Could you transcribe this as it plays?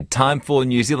time for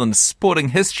New Zealand sporting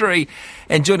history.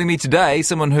 And joining me today,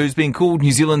 someone who's been called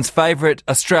New Zealand's favourite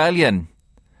Australian.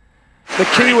 The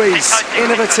Kiwis,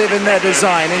 innovative in their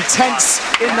design, intense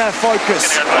in their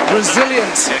focus,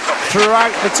 resilient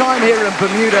throughout the time here in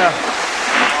Bermuda.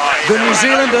 The New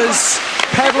Zealanders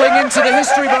pedalling into the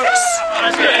history books.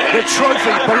 The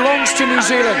trophy belongs to New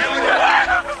Zealand.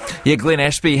 Yeah, Glenn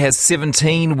Ashby has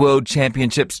 17 World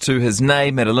Championships to his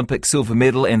name, an Olympic silver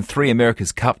medal and 3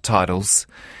 America's Cup titles.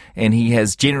 And he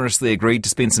has generously agreed to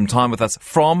spend some time with us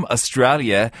from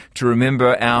Australia to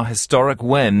remember our historic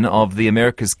win of the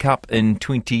America's Cup in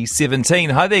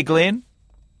 2017. Hi there, Glenn.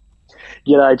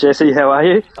 G'day, Jesse. How are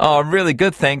you? Oh, really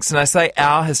good, thanks. And I say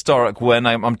our historic win.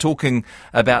 I'm talking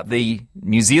about the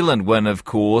New Zealand win, of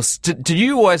course. Did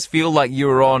you always feel like you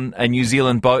were on a New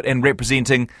Zealand boat and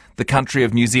representing the country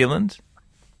of New Zealand?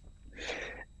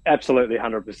 Absolutely,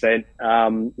 100%.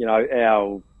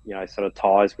 Our sort of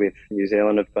ties with New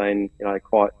Zealand have been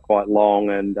quite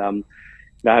long, and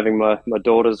having my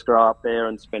daughters grow up there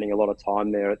and spending a lot of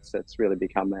time there, it's really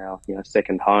become our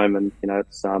second home, and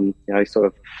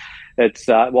it's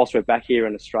whilst we're back here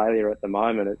in Australia at the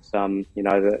moment, it's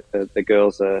the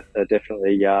girls are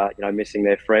definitely missing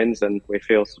their friends, and we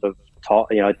feel sort of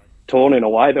torn in a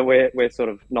way that we're sort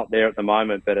of not there at the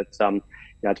moment, but it's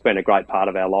it's been a great part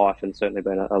of our life, and certainly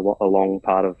been a long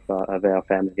part of our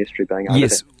family history being over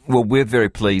Yes, there. Well, we're very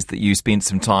pleased that you spent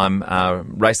some time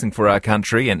racing for our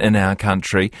country and in our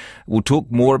country. We'll talk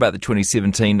more about the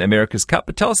 2017 America's Cup,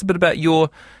 but tell us a bit about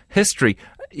your history.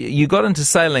 You got into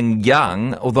sailing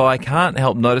young, although I can't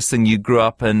help noticing you grew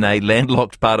up in a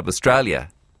landlocked part of Australia.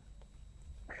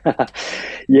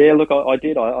 Yeah, look, I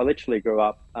did. I literally grew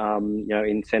up,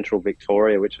 in central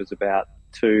Victoria, which was about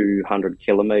 200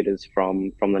 kilometres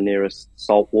from the nearest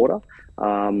saltwater,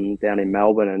 down in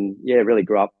Melbourne, and really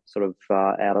grew up sort of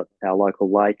out at our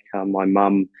local lake. My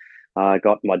mum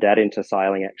got my dad into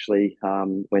sailing actually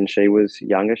when she was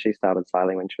younger. She started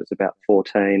sailing when she was about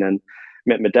 14, and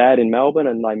met my dad in Melbourne,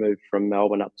 and they moved from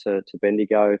Melbourne up to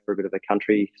Bendigo for a bit of a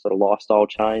country sort of lifestyle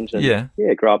change. And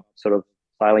grew up sort of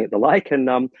sailing at the lake, and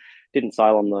didn't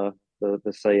sail on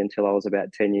the sea until I was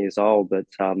about 10 years old. But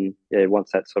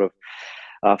once that sort of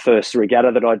first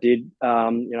regatta that I did, I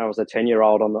was a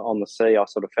 10-year-old on the sea, I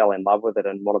sort of fell in love with it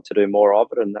and wanted to do more of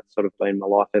it, and that's sort of been my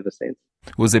life ever since.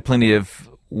 Was there plenty of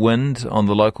wind on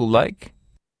the local lake?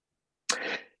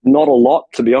 Not a lot,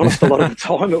 to be honest. A lot of the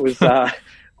time it was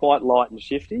quite light and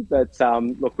shifty, but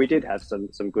look, we did have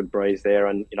some good breeze there,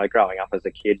 and growing up as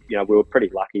a kid, we were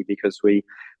pretty lucky because we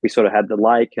sort of had the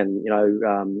lake, and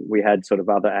we had sort of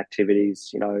other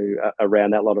activities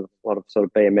around that, a lot of sort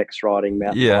of BMX riding,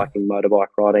 mountain biking, motorbike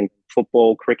riding,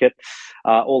 football, cricket,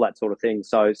 all that sort of thing.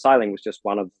 So sailing was just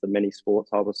one of the many sports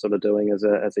I was sort of doing as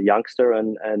a youngster,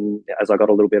 and as I got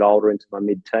a little bit older into my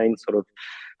mid-teens, sort of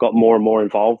got more and more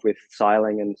involved with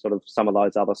sailing, and sort of some of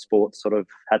those other sports sort of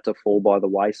had to fall by the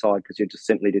wayside because you just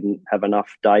simply didn't have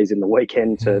enough days in the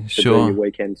weekend to do your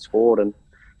weekend sport. And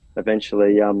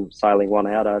eventually sailing won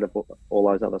out of all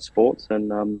those other sports,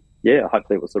 and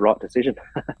hopefully it was the right decision.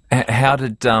 How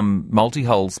did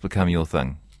multi-hulls become your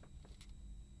thing?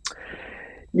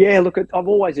 Yeah, look, I've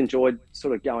always enjoyed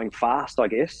sort of going fast, I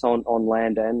guess, on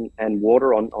land and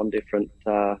water, on different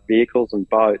vehicles and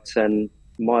boats. And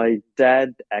my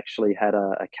dad actually had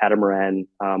a catamaran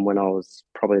when I was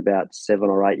probably about 7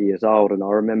 or 8 years old, and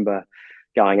I remember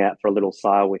going out for a little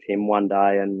sail with him one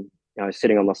day, and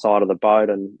sitting on the side of the boat,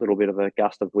 and a little bit of a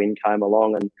gust of wind came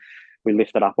along, and we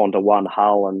lifted up onto one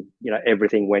hull, and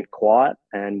everything went quiet,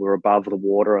 and we're above the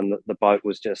water, and the boat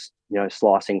was just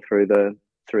slicing through the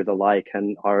lake.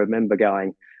 And I remember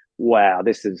going, wow,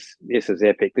 this is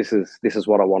epic. This is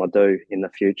what I want to do in the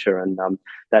future. And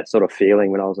that sort of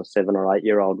feeling when I was a 7 or 8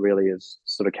 year old really is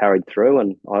sort of carried through.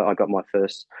 And I got my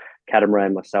first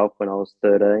catamaran myself when I was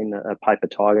 13, a paper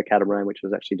tiger catamaran, which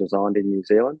was actually designed in New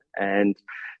Zealand, and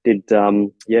did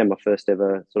my first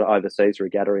ever sort of overseas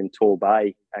regatta in Tor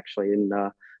Bay, actually in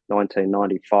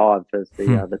 1995 as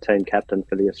the team captain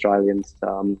for the Australians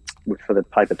for the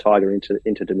Paper Tiger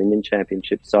Inter Dominion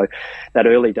Championship. So that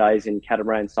early days in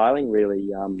catamaran sailing really,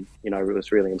 it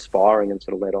was really inspiring, and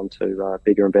sort of led on to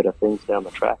bigger and better things down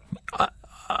the track.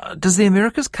 Does the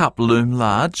America's Cup loom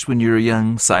large when you're a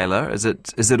young sailor? Is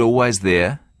it always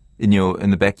there in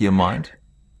the back of your mind?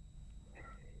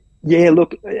 Yeah,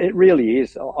 look, it really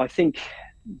is. I think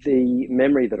the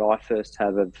memory that I first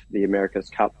have of the America's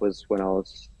Cup was when I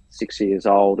was 6 years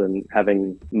old, and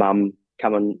having mum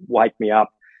come and wake me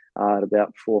up at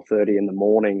about 4:30 in the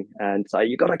morning and say,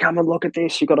 "You got to come and look at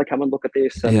this. You got to come and look at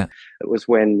this." And Yeah. it was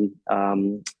when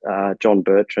John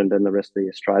Bertrand and the rest of the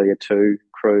Australia 2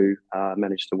 crew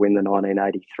managed to win the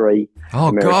 1983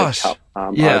 America's Gosh. Cup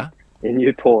Yeah. in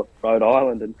Newport, Rhode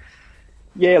Island. And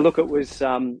yeah, look, it was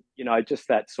just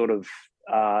that sort of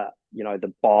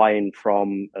the buy-in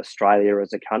from Australia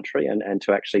as a country, and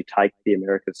to actually take the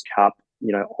America's Cup,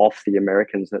 off the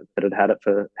Americans that had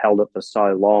held it for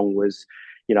so long was,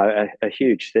 a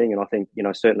huge thing. And I think,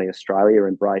 certainly Australia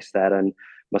embraced that. And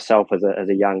myself as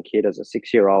a young kid, as a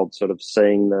 6-year-old, sort of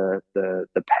seeing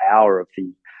the power of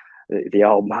the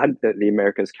old mug, the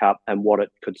America's Cup, and what it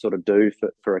could sort of do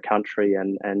for a country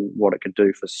and what it could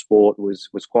do for sport was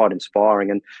quite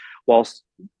inspiring. And whilst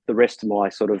the rest of my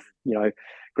sort of,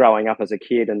 growing up as a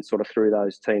kid and sort of through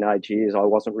those teenage years, I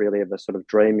wasn't really ever sort of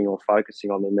dreaming or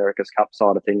focusing on the America's Cup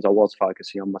side of things. I was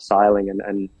focusing on my sailing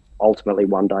and ultimately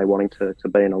one day wanting to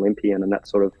be an Olympian. And that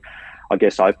sort of, I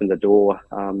guess, opened the door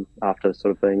after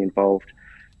sort of being involved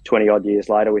 20 odd years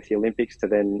later with the Olympics to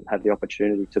then have the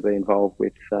opportunity to be involved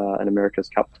with an America's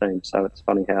Cup team. So it's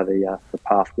funny how the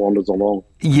path wanders along.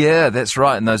 Yeah, that's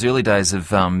right. In those early days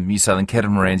of you sailing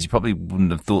catamarans, you probably wouldn't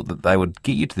have thought that they would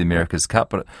get you to the America's Cup.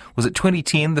 But was it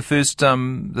 2010 the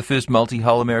first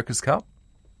multi-hull America's Cup?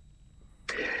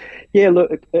 Yeah, look,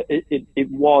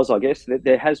 it was, I guess.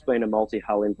 There has been a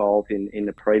multi-hull involved in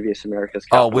the previous America's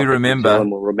Cup. Oh, we remember.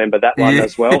 We'll remember that one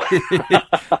as well.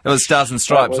 It was Stars and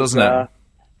Stripes, wasn't it?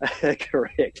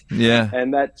 Correct. Yeah.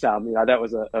 And that that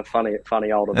was a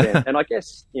funny old event. And I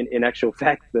guess in actual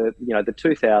fact, the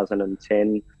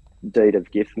 2010 deed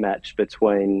of gift match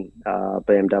between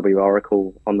BMW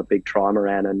Oracle on the big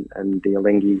trimaran and the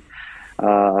Alinghi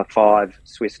 5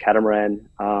 Swiss catamaran,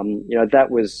 that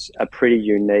was a pretty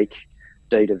unique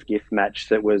deed of gift match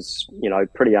that was,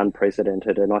 pretty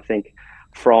unprecedented. And I think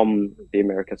from the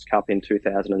America's Cup in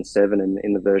 2007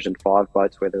 in the version 5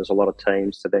 boats, where there was a lot of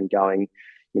teams, to then going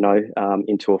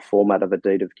into a format of a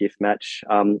deed of gift match,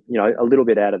 a little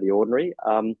bit out of the ordinary.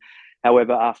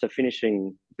 However, after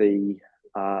finishing the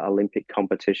Olympic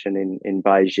competition in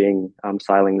Beijing,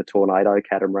 sailing the Tornado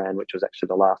catamaran, which was actually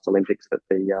the last Olympics that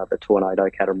the Tornado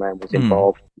catamaran was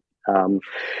involved, I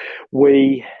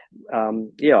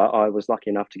was lucky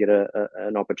enough to get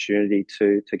an opportunity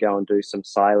to go and do some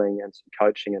sailing and some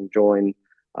coaching and join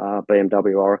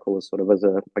BMW Oracle as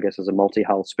as a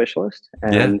multi-hull specialist.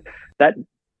 And that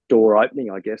door opening,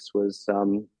 I guess, was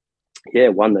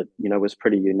one that was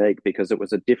pretty unique because it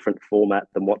was a different format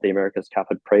than what the America's Cup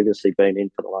had previously been in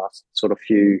for the last sort of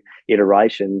few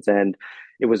iterations, and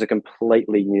it was a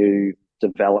completely new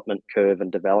development curve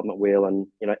and development wheel. And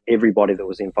everybody that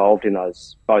was involved in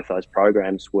both those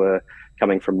programs were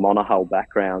coming from monohull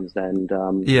backgrounds, and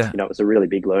it was a really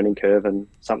big learning curve and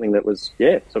something that was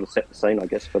sort of set the scene, I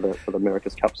guess, for the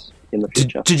America's Cups in the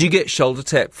future. Did you get shoulder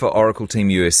tap for Oracle Team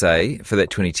USA for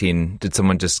that 2010? Did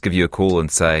someone just give you a call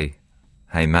and say,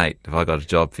 "Hey mate, have I got a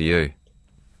job for you"?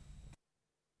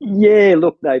 Yeah,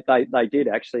 look, they did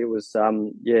actually. It was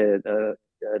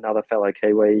another fellow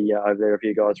Kiwi over there, of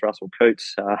you guys, Russell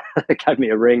Coots, gave me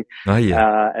a ring,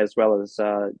 as well as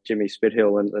Jimmy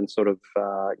Spithill, and sort of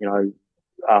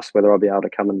asked whether I'd be able to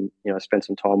come and spend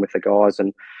some time with the guys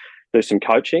and do some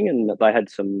coaching. And they had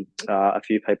a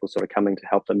few people sort of coming to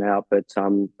help them out. But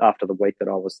after the week that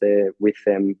I was there with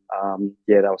them,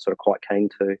 they were sort of quite keen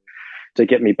to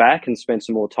get me back and spend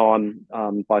some more time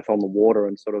both on the water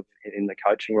and sort of in the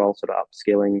coaching role, sort of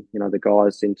upskilling the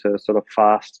guys into sort of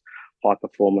fast, high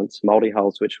performance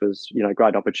multi-hulls, which was a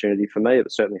great opportunity for me. It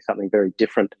was certainly something very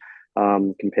different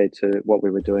compared to what we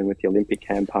were doing with the Olympic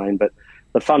campaign, but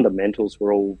the fundamentals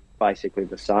were all basically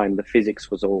the same. The physics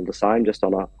was all the same, just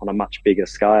on a much bigger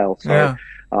scale. So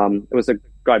it was a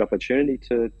great opportunity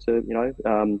to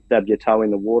dab your toe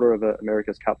in the water of an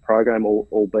America's Cup program,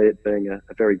 albeit being a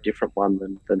very different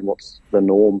one than what's the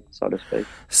norm, so to speak.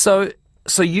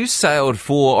 So you sailed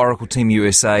for Oracle Team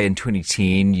USA in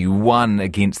 2010. You won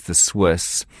against the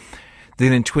Swiss.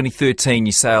 Then in 2013,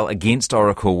 you sail against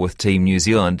Oracle with Team New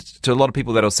Zealand. To a lot of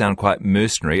people, that'll sound quite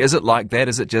mercenary. Is it like that?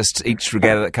 Is it just each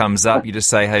regatta that comes up, you just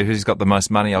say, hey, who's got the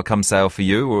most money? I'll come sail for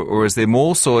you. Or is there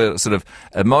more sort of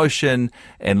emotion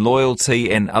and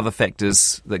loyalty and other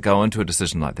factors that go into a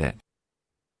decision like that?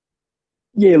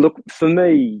 Yeah, look, for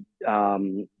me,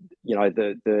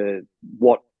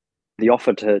 the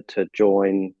offer to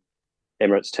join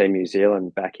Emirates Team New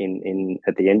Zealand back in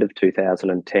at the end of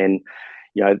 2010,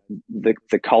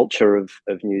 the culture of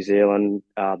New Zealand,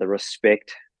 the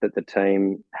respect that the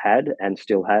team had and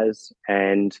still has,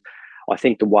 and I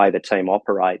think the way the team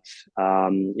operates,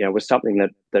 was something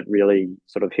that really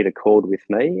sort of hit a chord with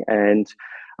me. And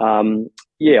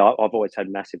yeah, I've always had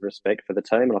massive respect for the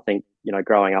team, and I think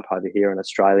growing up over here in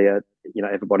Australia,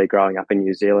 everybody growing up in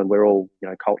New Zealand, we're all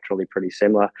culturally pretty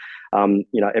similar.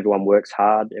 Everyone works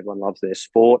hard, everyone loves their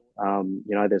sport.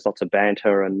 There's lots of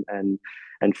banter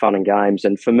and fun and games,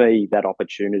 and for me, that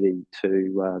opportunity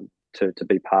to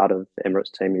be part of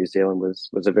Emirates Team New Zealand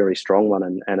was a very strong one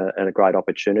and a great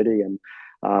opportunity. And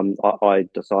I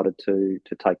decided to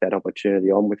take that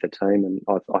opportunity on with the team, and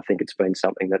I think it's been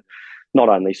something that not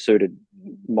only suited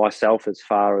myself as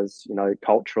far as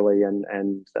culturally and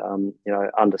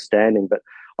understanding, but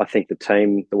I think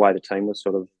the way the team was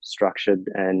sort of structured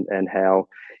and how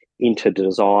into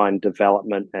design,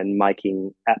 development, and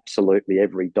making absolutely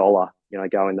every dollar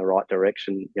go in the right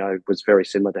direction was very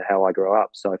similar to how I grew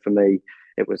up. So for me,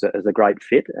 it was a great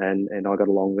fit, and I got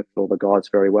along with all the guys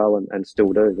very well, and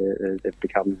still do. They've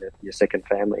become your second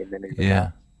family in many ways.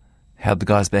 Yeah. How'd the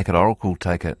guys back at Oracle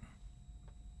take it?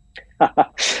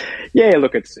 Yeah,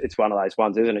 look, it's one of those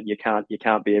ones, isn't it? You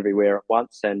can't be everywhere at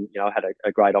once, and I had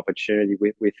a great opportunity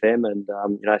with them, and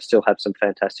still have some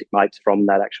fantastic mates from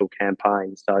that actual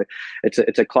campaign. So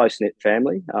it's a close knit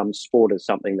family. Sport is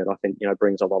something that I think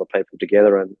brings a lot of people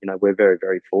together, and we're very,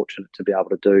 very fortunate to be able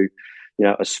to do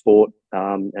a sport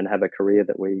and have a career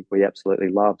that we absolutely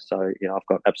love. So I've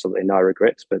got absolutely no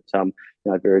regrets, but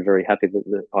very, very happy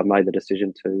that I made the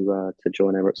decision to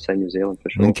join Emirates Team New Zealand for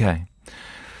sure. Okay.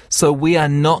 So we are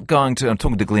not going to, I'm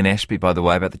talking to Glenn Ashby, by the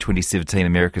way, about the 2017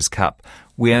 America's Cup.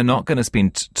 We are not going to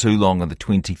spend too long on the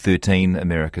 2013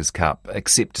 America's Cup,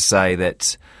 except to say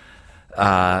that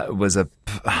it was a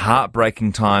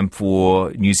heartbreaking time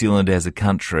for New Zealand as a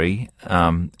country,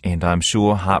 and I'm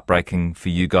sure heartbreaking for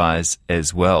you guys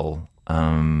as well.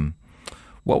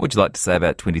 What would you like to say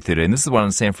about 2013? This is one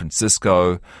in San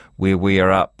Francisco where we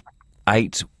are up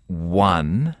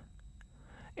 8-1.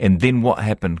 And then what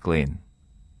happened, Glenn?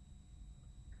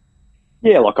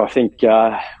 Yeah, look, I think, we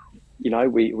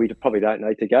probably don't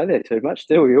need to go there too much,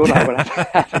 do we? All know what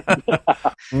happened.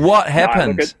 What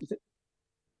happened?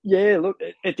 Look,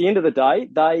 at the end of the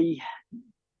day,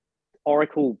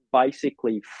 Oracle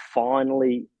basically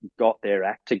finally got their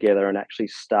act together and actually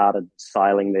started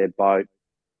sailing their boat,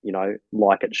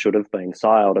 like it should have been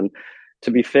sailed. And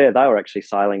to be fair, they were actually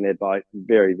sailing their boat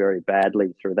very, very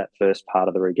badly through that first part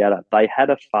of the regatta. They had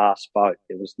a fast boat,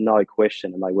 there was no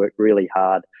question, and they worked really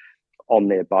hard on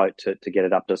their boat to get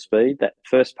it up to speed. That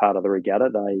first part of the regatta,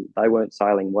 they weren't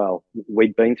sailing well.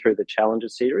 We'd been through the Challenger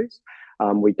Series.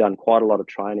 We'd done quite a lot of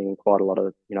training and quite a lot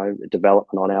of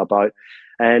development on our boat,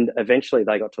 and eventually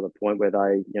they got to the point where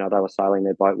they were sailing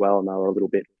their boat well, and they were a little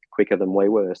bit quicker than we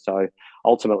were. So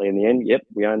ultimately, in the end,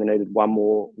 we only needed one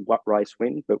more race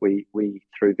win, but we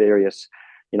through various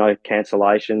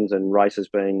cancellations and races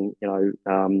being,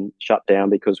 shut down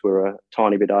because we were a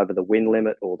tiny bit over the win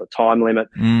limit or the time limit.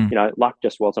 Luck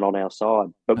just wasn't on our side.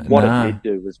 But what it did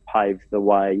do was pave the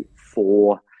way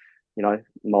for,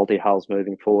 multi-hulls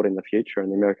moving forward in the future,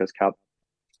 and the America's Cup,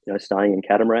 staying in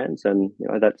catamarans. And,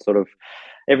 that sort of,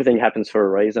 everything happens for a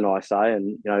reason, I say.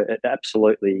 And, it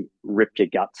absolutely ripped your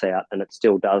guts out, and it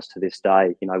still does to this day,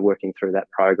 working through that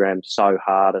program so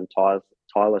hard and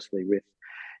tirelessly with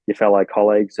your fellow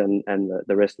colleagues and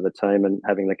the rest of the team, and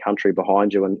having the country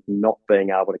behind you and not being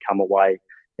able to come away,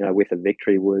 with a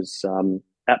victory was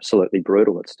absolutely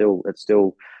brutal. It still,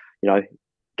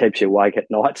 keeps you awake at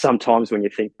night sometimes when you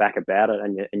think back about it,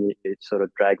 and you sort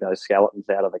of drag those skeletons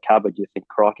out of the cupboard. You think,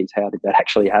 crikey, how did that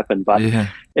actually happen? But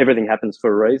everything happens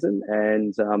for a reason,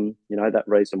 and that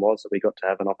reason was that we got to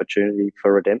have an opportunity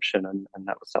for redemption, and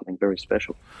that was something very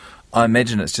special. I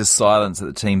imagine it's just silence at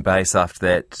the team base after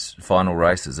that final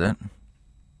race, is it?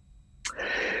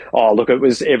 Oh, look,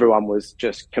 everyone was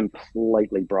just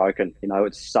completely broken.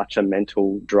 It's such a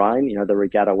mental drain. The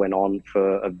regatta went on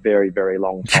for a very, very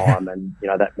long time, and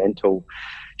that mental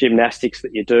gymnastics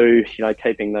that you do,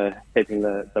 keeping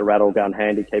the rattle gun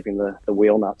handy, keeping the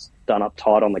wheel nuts done up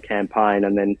tight on the campaign,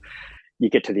 and then you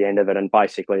get to the end of it, and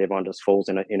basically everyone just falls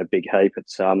in a big heap.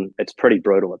 It's pretty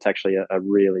brutal. It's actually a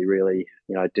really, really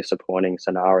disappointing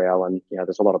scenario, and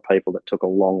there's a lot of people that took a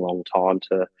long, long time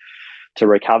to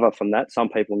recover from that. Some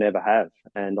people never have,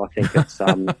 and I think it's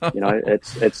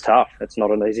it's tough. It's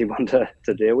not an easy one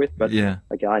to deal with, but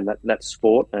again, that's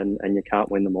sport, and you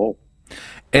can't win them all.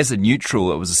 As a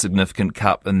neutral, it was a significant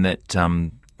cup in that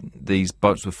these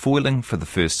boats were foiling for the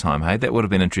first time. Hey, that would have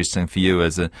been interesting for you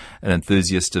as an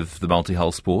enthusiast of the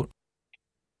multi-hull sport.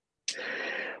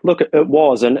 Look, it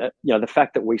was, and the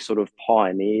fact that we sort of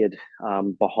pioneered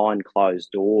behind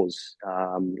closed doors,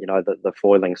 the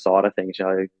foiling side of things.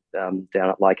 down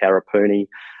at Lake Arapuni.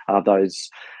 Those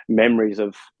memories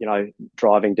of,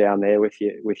 driving down there with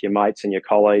your mates and your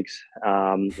colleagues,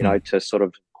 to sort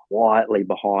of quietly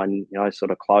behind,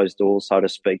 sort of closed doors, so to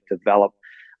speak, develop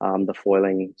the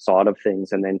foiling side of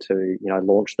things, and then to,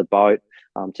 launch the boat,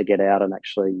 to get out and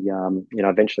actually,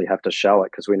 eventually have to show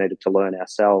it because we needed to learn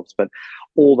ourselves. But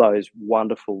all those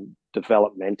wonderful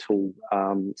developmental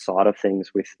side of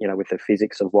things with, with the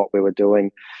physics of what we were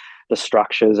doing, the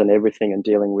structures and everything, and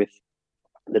dealing with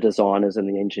the designers and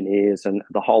the engineers, and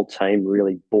the whole team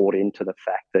really bought into the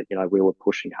fact that, we were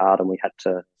pushing hard and we had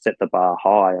to set the bar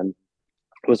high. And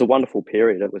it was a wonderful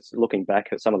period. It was, looking back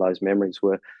at some of those memories,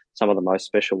 were some of the most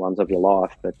special ones of your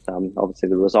life. But obviously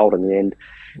the result in the end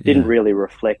didn't really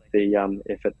reflect the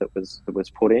effort that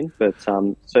was put in. But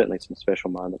certainly some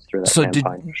special moments through that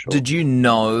campaign, for sure. Did you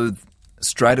know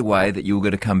straight away that you were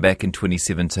going to come back in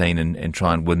 2017 and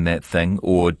try and win that thing?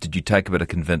 Or did you take a bit of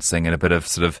convincing and a bit of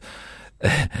sort of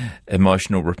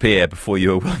emotional repair before you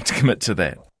were willing to commit to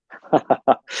that?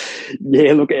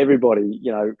 Yeah, look, everybody,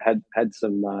 had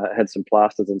some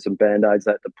plasters and some band-aids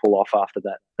that to pull off after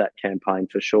that campaign,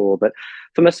 for sure. But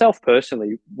for myself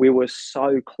personally, we were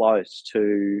so close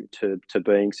to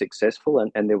being successful,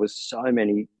 and there was so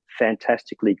many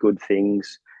fantastically good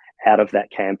things out of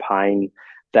that campaign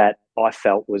that I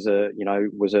felt was a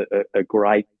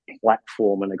great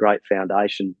platform and a great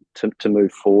foundation to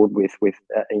move forward with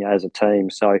as a team.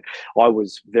 So I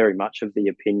was very much of the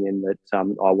opinion that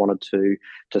I wanted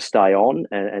to stay on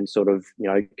and sort of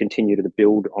continue to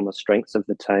build on the strengths of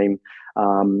the team,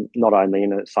 not only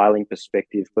in a sailing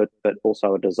perspective but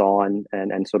also a design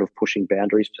and sort of pushing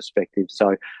boundaries perspective.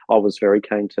 So I was very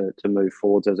keen to move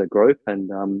forwards as a group, and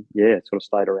sort of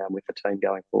stayed around with the team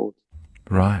going forward.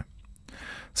 Right.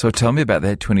 So tell me about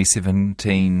that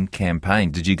 2017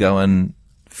 campaign. Did you go in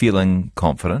feeling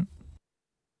confident?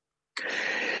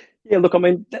 Yeah, look, I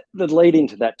mean, the lead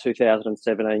into that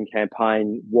 2017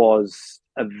 campaign was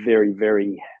a very,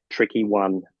 very tricky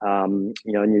one.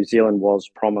 New Zealand was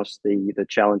promised the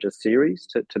Challenger Series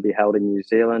to be held in New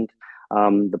Zealand.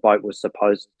 The boat was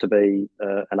supposed to be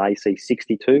an AC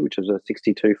 62, which was a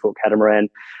 62-foot catamaran.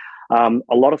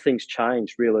 A lot of things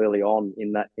changed real early on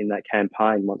in that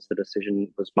campaign once the decision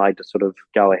was made to sort of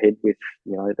go ahead with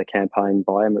the campaign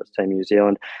by Emirates Team New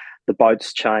Zealand. The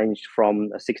boats changed from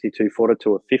a 62-footer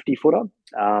to a 50-footer,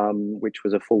 which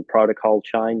was a full protocol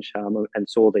change, and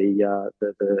saw the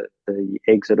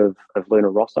exit of Luna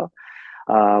Rossa.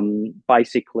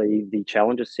 Basically, the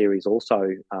Challenger Series also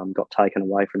got taken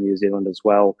away from New Zealand as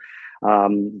well.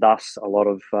 Thus, a lot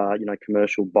of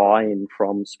commercial buy-in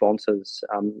from sponsors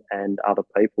and other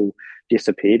people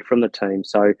disappeared from the team.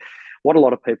 So what a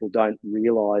lot of people don't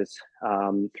realise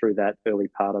through that early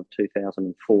part of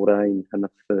 2014 and the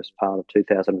first part of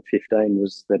 2015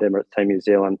 was that Emirates Team New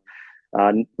Zealand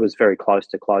was very close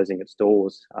to closing its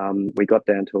doors. We got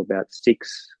down to about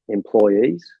 6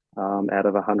 employees out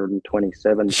of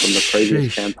 127 from the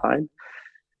previous campaign.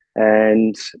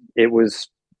 And it was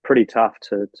pretty tough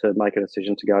to make a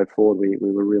decision to go forward.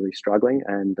 We were really struggling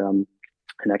and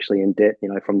actually in debt,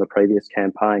 from the previous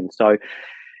campaign. So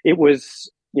it was,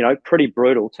 pretty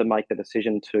brutal to make the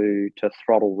decision to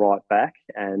throttle right back,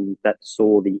 and that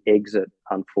saw the exit,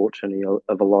 unfortunately,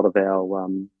 of a lot of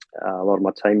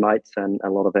my teammates and a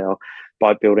lot of our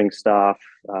boat building staff,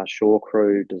 shore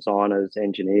crew, designers,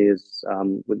 engineers.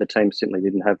 The team simply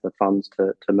didn't have the funds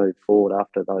to move forward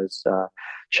after those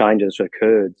changes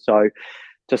occurred. So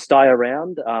to stay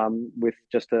around with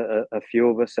just a few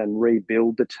of us and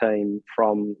rebuild the team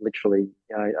from literally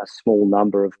a small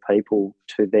number of people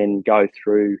to then go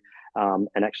through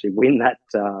and actually win that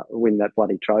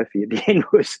bloody trophy at the end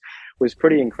was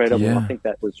pretty incredible. Yeah. I think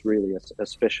that was really a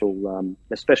special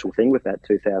thing with that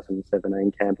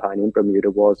 2017 campaign in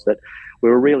Bermuda, was that we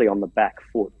were really on the back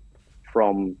foot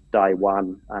from day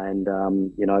one, and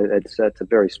it's a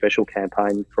very special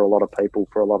campaign for a lot of people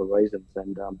for a lot of reasons,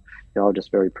 and I'm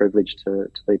just very privileged to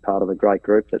be part of a great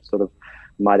group that sort of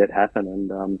made it happen,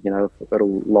 and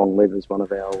it'll long live as one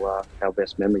of our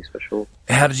best memories for sure.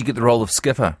 How did you get the role of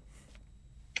skipper?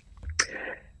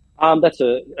 That's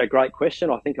a great question.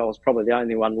 I think I was probably the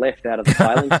only one left out of the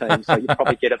sailing team, so you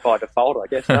probably get it by default, I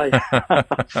guess.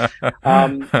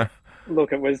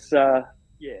 Look, it was.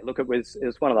 It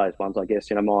was one of those ones, I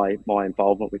guess. My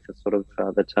involvement with the sort of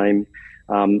the team,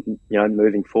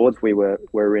 moving forwards,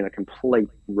 we're in a complete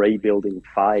rebuilding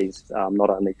phase.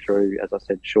 Not only through, as I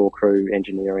said, shore crew,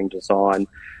 engineering, design,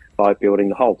 boat building,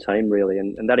 the whole team really,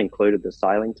 and that included the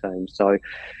sailing team. So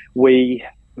we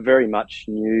very much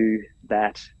knew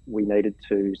that we needed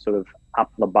to sort of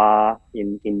up the bar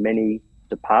in many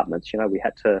departments. We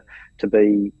had to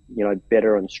be,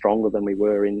 better and stronger than we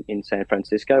were in San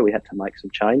Francisco. We had to make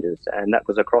some changes, and that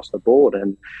was across the board.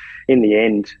 And in the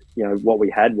end, what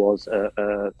we had was,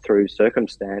 through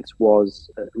circumstance, was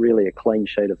really a clean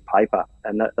sheet of paper,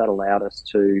 and that allowed us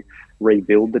to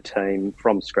rebuild the team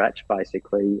from scratch,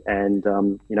 basically. And,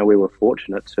 we were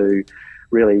fortunate to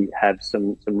really have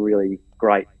some really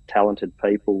great, talented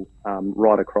people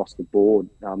right across the board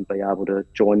be able to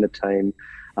join the team,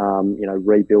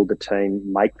 rebuild the team,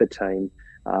 make the team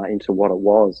into what it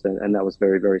was. And that was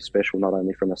very, very special, not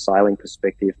only from a sailing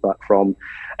perspective, but from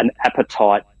an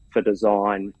appetite for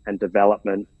design and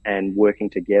development and working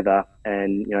together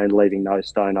and, leaving no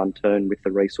stone unturned with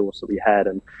the resource that we had.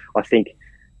 And I think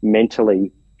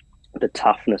mentally, the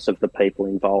toughness of the people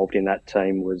involved in that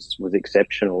team was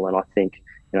exceptional. And I think,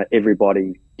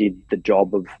 everybody did the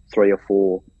job of 3 or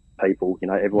 4 people.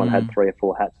 Everyone had 3 or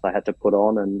 4 hats they had to put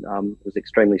on, and it was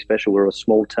extremely special. We were a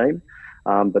small team,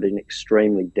 but an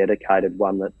extremely dedicated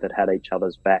one that had each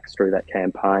other's backs through that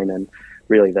campaign, and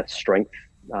really the strength,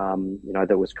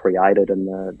 that was created, and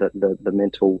the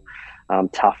mental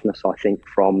toughness, I think,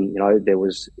 from, there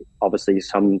was obviously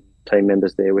some team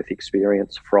members there with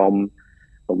experience from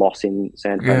the loss in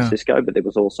San Francisco, but there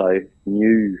was also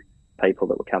new people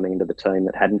that were coming into the team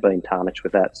that hadn't been tarnished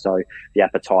with that. So the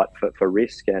appetite for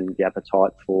risk and the appetite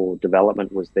for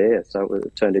development was there. So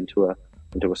it turned into a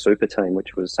super team,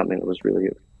 which was something that was really,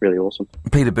 really awesome.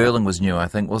 Peter Burling was new, I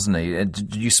think, wasn't he?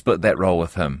 Did you split that role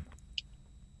with him?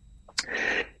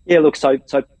 Yeah, look, so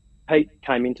Pete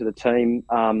came into the team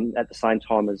at the same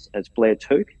time as Blair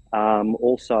Took.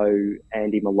 Also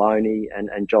Andy Maloney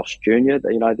and Josh Jr.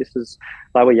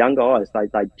 They were young guys. They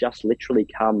just literally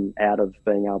come out of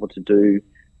being able to do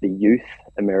the Youth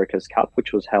America's Cup,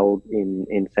 which was held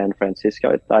in San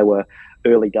Francisco. They were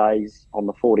early days on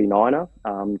the 49er,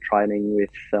 training with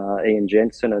Ian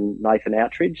Jensen and Nathan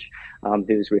Outridge,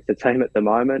 who's with the team at the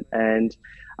moment. And,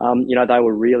 they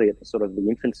were really at the sort of the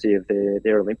infancy of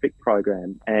their Olympic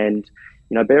program. And,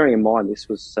 bearing in mind this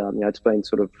was, it's been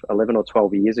sort of 11 or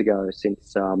 12 years ago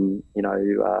since, San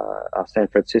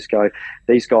Francisco,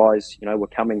 these guys, were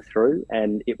coming through,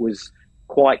 and it was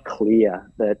quite clear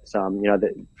that,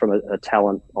 that from a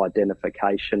talent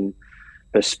identification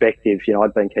perspective,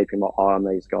 I'd been keeping my eye on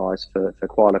these guys for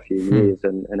quite a few years,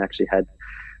 and actually had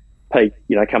Pete,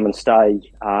 come and stay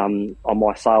on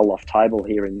my sail loft table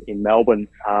here in Melbourne,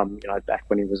 back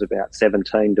when he was about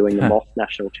 17 doing the Moth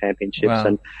National Championships. Wow.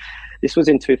 And this was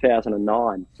in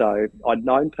 2009. So I'd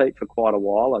known Pete for quite a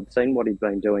while. I'd seen what he'd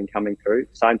been doing coming through.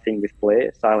 Same thing with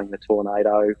Blair, sailing the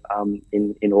Tornado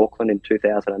in Auckland in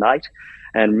 2008.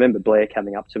 And remember Blair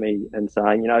coming up to me and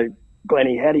saying,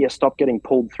 Glennie, how do you stop getting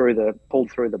pulled through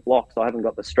the blocks? I haven't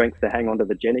got the strength to hang onto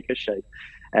the Jenica sheet.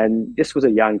 And this was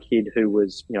a young kid who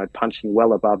was, punching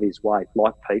well above his weight,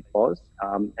 like Pete was,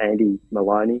 Andy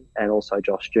Maloney, and also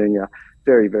Josh Jr.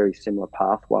 Very, very similar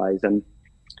pathways. And,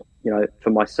 for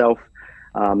myself,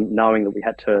 knowing that we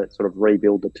had to sort of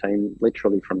rebuild the team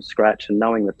literally from scratch, and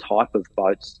knowing the type of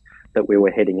boats that we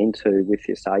were heading into with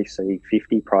this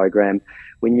AC50 program,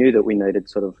 we knew that we needed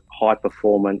sort of high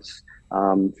performance,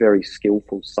 very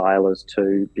skillful sailors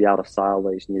to be able to sail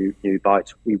these new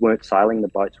boats. We weren't sailing the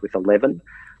boats with 11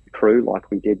 crew like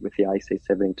we did with the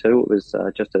AC72. It was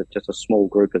just a small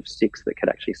group of 6 that could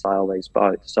actually sail these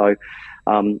boats. So,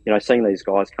 seeing these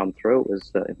guys come through, it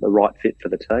was the right fit for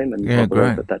the team, and I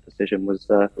believe that decision was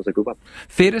a good one.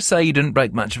 Fair to say you didn't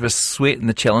break much of a sweat in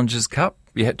the Challengers Cup.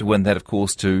 You had to win that, of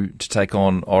course, to take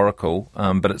on Oracle,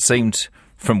 but it seemed,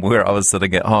 from where I was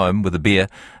sitting at home with a beer,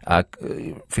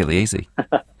 fairly easy.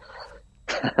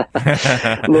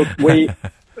 Look, we...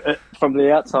 from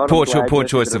the outside... Poor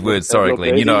choice of words. Sorry,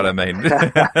 Glenn. You know what I mean.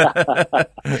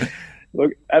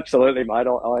 Look, absolutely, mate.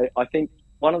 I think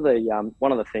one of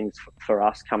the things for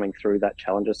us coming through that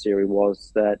Challenger Series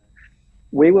was that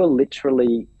we were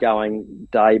literally going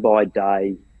day by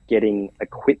day, getting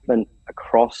equipment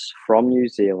across from New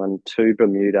Zealand to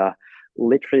Bermuda,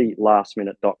 literally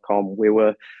lastminute.com. We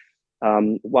were...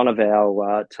 one of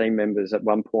our team members at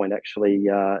one point actually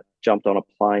jumped on a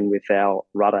plane with our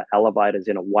rudder elevators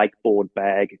in a wakeboard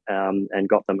bag and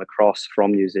got them across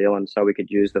from New Zealand so we could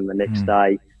use them the next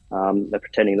day. They're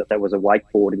pretending that there was a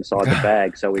wakeboard inside the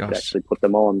bag so we could actually put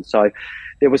them on. So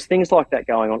there was things like that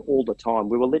going on all the time.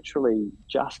 We were literally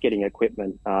just getting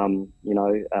equipment, right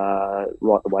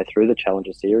the way through the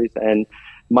Challenger Series, and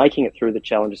making it through the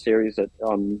Challenger Series. It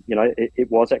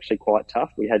was actually quite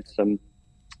tough. We had some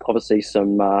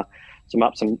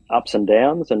ups and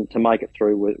downs, and to make it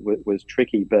through was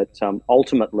tricky. But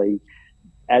ultimately,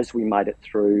 as we made it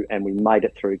through, and we made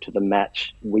it through to the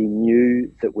match, we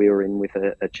knew that we were in with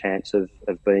a chance of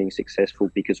being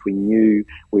successful, because we knew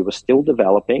we were still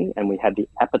developing and we had the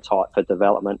appetite for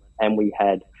development, and we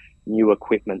had new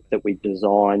equipment that we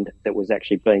designed that was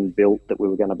actually being built that we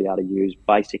were going to be able to use.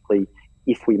 Basically,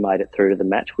 if we made it through to the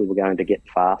match, we were going to get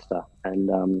faster, and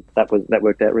that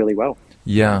worked out really well.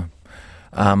 Yeah.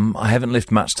 I haven't left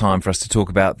much time for us to talk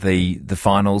about the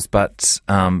finals, but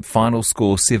final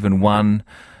score 7-1.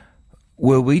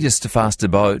 Were we just a faster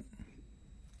boat?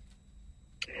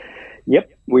 Yep,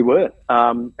 we were.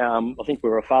 I think we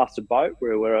were a faster boat. We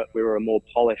were a more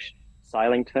polished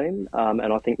sailing team,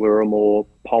 and I think we were a more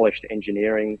polished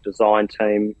engineering design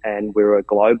team, and we were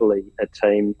globally a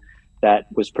team that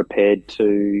was prepared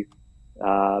to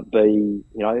be,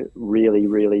 really,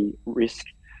 really risk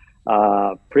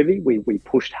privy. We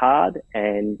pushed hard,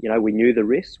 and we knew the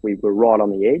risks. We were right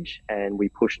on the edge, and we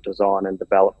pushed design and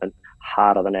development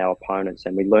harder than our opponents,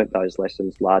 and we learnt those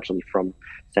lessons largely from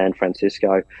San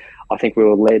Francisco. I think we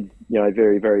were led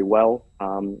very, very well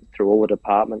through all the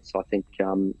departments. I think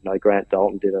Grant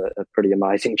Dalton did a pretty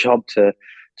amazing job to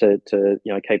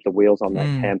keep the wheels on that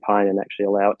campaign and actually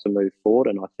allow it to move forward.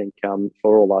 And I think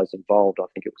for all those involved, I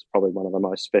think it was probably one of the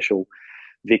most special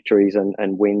victories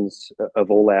and wins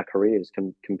of all our careers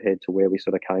compared to where we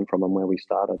sort of came from and where we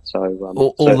started. So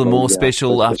all the more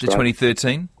special after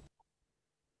 2013?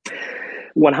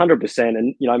 100%.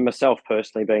 And, myself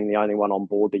personally being the only one on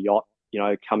board the yacht,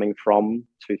 coming from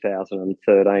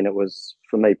 2013, it was,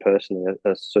 for me personally,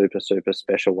 a super, super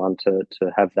special one to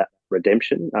have that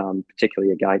redemption,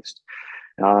 particularly against,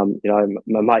 my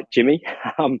mate Jimmy.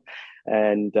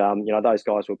 And those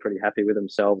guys were pretty happy with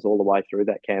themselves all the way through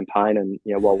that campaign. And,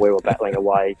 while we were battling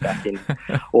away back in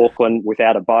Auckland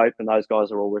without a boat, and those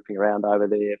guys are all ripping around over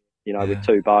there, with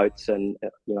two boats and,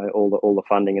 all the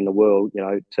funding in the world,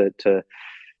 to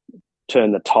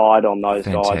turn the tide on those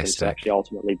guys and to actually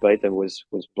ultimately beat them was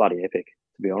bloody epic,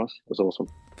 to be honest. It was awesome.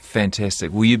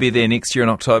 Fantastic. Will you be there next year in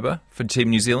October for Team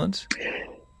New Zealand?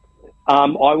 I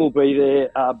will be there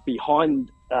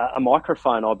behind a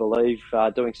microphone, I believe,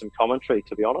 doing some commentary.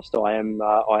 To be honest, I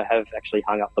have actually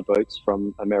hung up the boots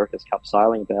from America's Cup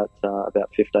Sailing about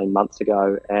 15 months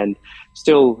ago, and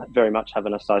still very much have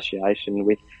an association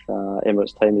with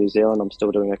Emirates Team New Zealand. I'm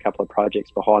still doing a couple of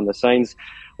projects behind the scenes.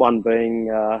 One being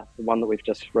the one that we've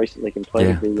just recently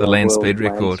completed, the land speed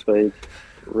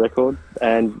record.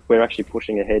 And we're actually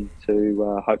pushing ahead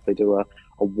to hopefully do a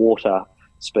water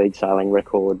speed sailing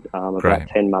record about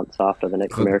 10 months after the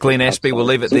next American Glenn Cup. Ashby, we'll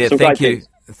leave it there.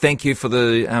 Thank you for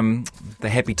the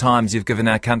happy times you've given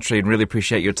our country, and really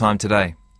appreciate your time today.